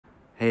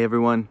Hey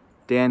everyone,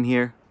 Dan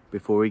here.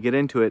 Before we get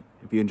into it,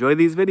 if you enjoy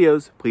these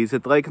videos, please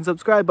hit the like and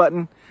subscribe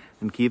button.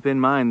 And keep in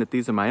mind that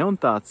these are my own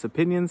thoughts,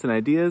 opinions, and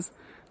ideas.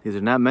 These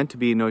are not meant to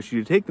be, nor should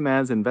you take them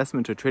as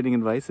investment or trading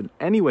advice in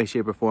any way,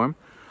 shape, or form.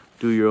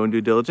 Do your own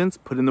due diligence,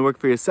 put in the work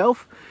for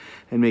yourself,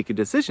 and make your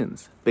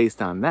decisions based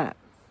on that.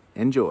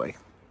 Enjoy.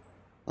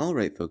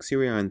 Alright folks, here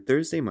we are on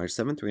Thursday, March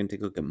 7th. We're going to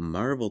take a look at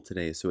Marvell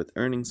today. So with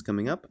earnings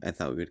coming up, I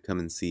thought we would come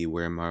and see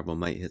where Marvell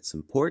might hit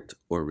support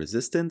or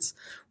resistance,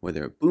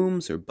 whether it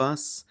booms or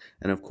busts,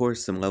 and of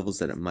course some levels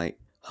that it might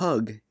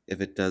hug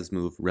if it does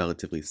move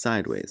relatively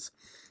sideways.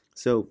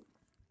 So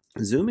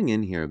zooming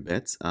in here a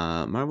bit,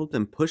 Marvell's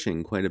been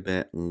pushing quite a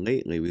bit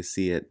lately. We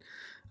see it,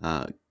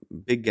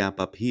 big gap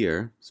up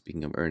here,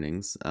 speaking of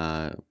earnings,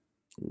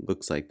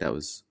 looks like that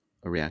was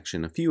a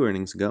reaction a few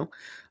earnings ago,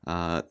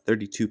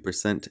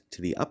 32%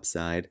 to the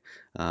upside,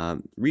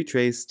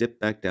 retraced,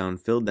 dipped back down,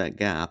 filled that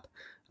gap,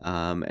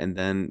 and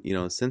then,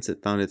 since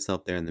it found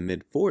itself there in the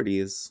mid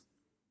 40s,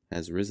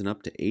 has risen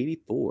up to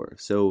 84.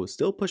 So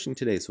still pushing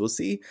today. So we'll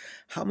see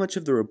how much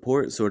of the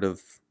report sort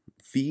of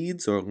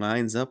feeds or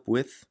lines up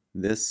with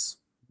this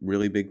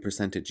really big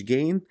percentage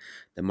gain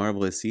that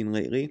Marvell has seen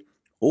lately.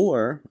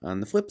 Or on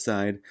the flip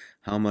side,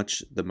 how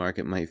much the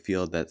market might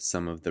feel that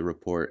some of the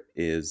report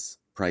is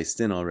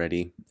priced in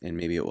already, and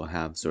maybe it will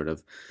have sort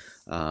of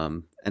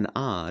an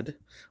odd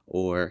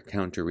or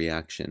counter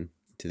reaction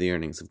to the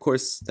earnings. Of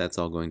course, that's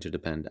all going to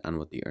depend on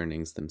what the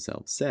earnings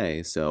themselves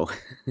say, so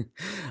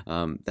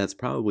that's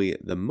probably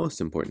the most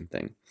important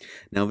thing.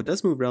 Now, if it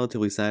does move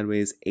relatively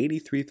sideways,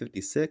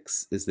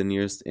 83.56 is the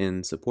nearest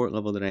in support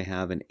level that I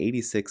have, and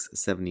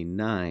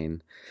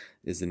 86.79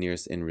 is the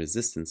nearest in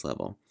resistance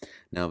level.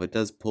 Now, if it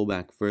does pull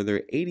back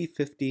further,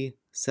 80.50,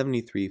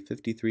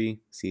 73.53,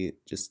 see,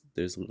 just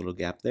there's a little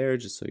gap there,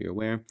 just so you're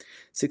aware,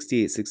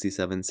 68.67,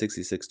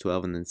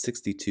 66.12, and then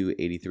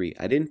 62.83.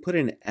 I didn't put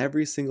in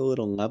every single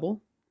little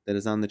level that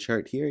is on the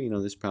chart here.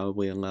 There's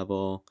probably a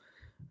level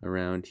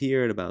around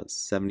here at about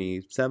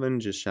 77,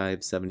 just shy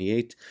of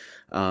 78.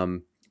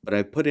 But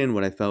I put in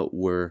what I felt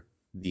were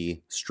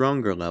the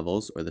stronger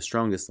levels, or the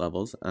strongest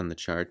levels on the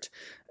chart,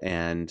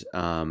 and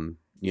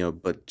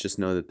but just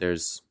know that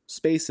there's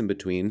space in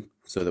between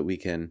so that we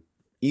can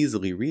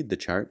easily read the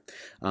chart.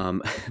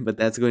 But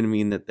that's going to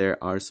mean that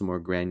there are some more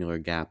granular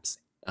gaps,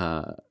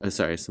 some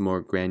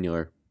more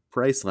granular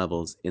price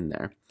levels in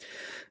there.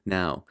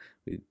 Now,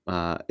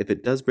 if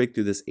it does break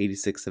through this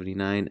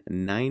 86.79,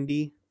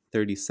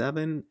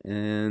 90.37,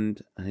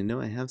 and I know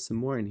I have some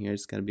more in here, I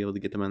just got to be able to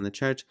get them on the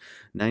chart,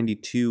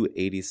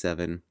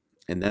 92.87.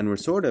 And then we're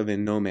sort of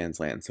in no man's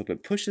land. So if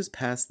it pushes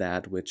past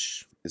that,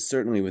 which is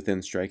certainly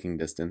within striking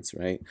distance,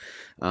 right,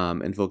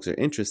 and folks are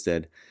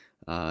interested,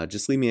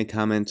 just leave me a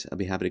comment. I'll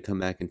be happy to come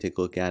back and take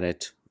a look at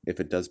it if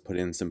it does put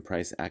in some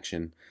price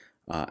action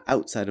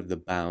outside of the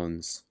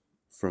bounds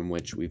from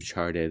which we've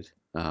charted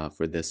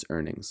for this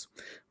earnings,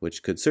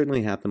 which could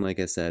certainly happen, like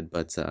I said,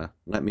 but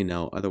let me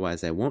know.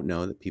 Otherwise, I won't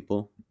know that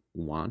people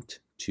want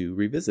to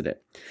revisit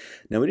it.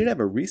 Now, we did have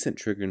a recent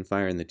trigger and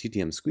fire in the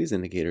TTM squeeze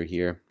indicator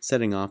here,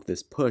 setting off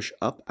this push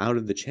up out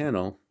of the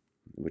channel,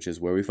 which is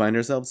where we find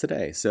ourselves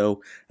today.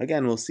 So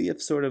again, we'll see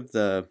if sort of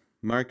the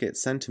market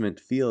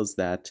sentiment feels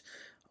that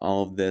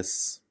all of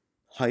this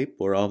hype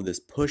or all of this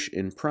push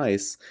in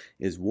price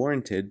is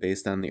warranted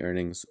based on the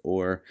earnings,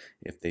 or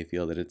if they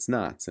feel that it's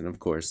not. And of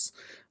course,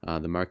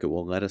 the market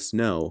will let us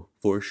know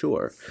for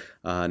sure.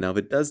 Now, if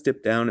it does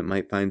dip down, it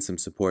might find some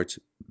support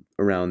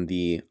around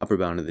the upper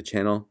bound of the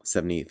channel,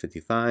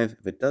 78.55.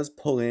 If it does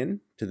pull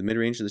in to the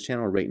mid-range of the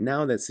channel, right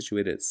now that's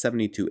situated at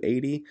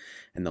 72.80,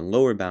 and the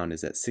lower bound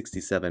is at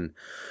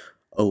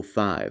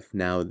 67.05.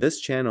 Now,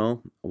 this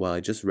channel, while I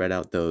just read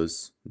out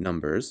those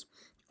numbers,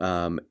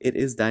 it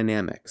is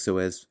dynamic. So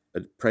as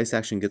a price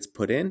action gets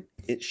put in,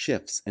 it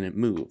shifts and it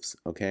moves,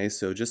 okay?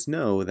 So just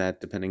know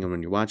that depending on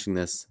when you're watching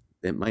this,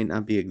 it might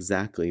not be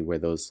exactly where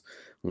those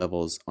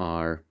levels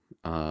are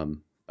by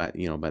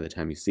the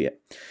time you see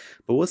it.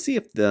 But we'll see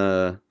if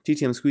the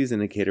TTM squeeze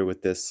indicator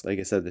with this, like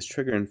I said, this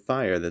trigger and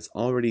fire that's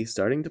already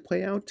starting to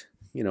play out,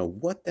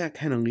 what that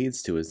kind of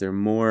leads to. Is there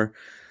more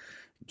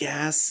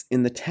gas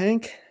in the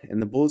tank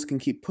and the bulls can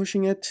keep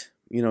pushing it?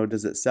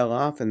 Does it sell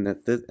off, and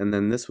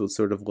then this will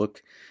sort of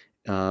look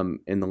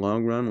in the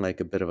long run like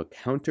a bit of an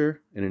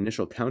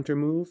initial counter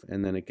move,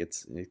 and then it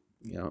gets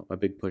a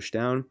big push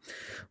down?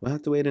 We'll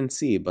have to wait and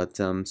see, but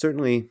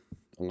certainly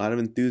a lot of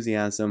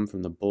enthusiasm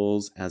from the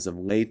bulls as of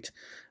late,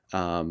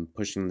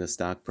 pushing the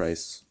stock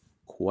price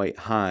quite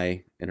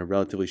high in a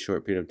relatively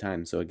short period of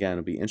time. So again,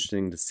 it'll be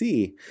interesting to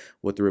see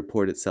what the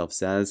report itself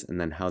says, and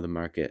then how the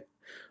market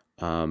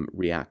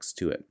reacts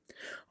to it.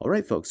 All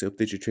right, folks, I hope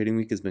that your trading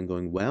week has been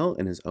going well,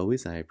 and as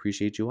always, I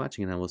appreciate you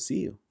watching, and I will see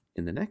you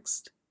in the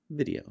next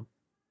video.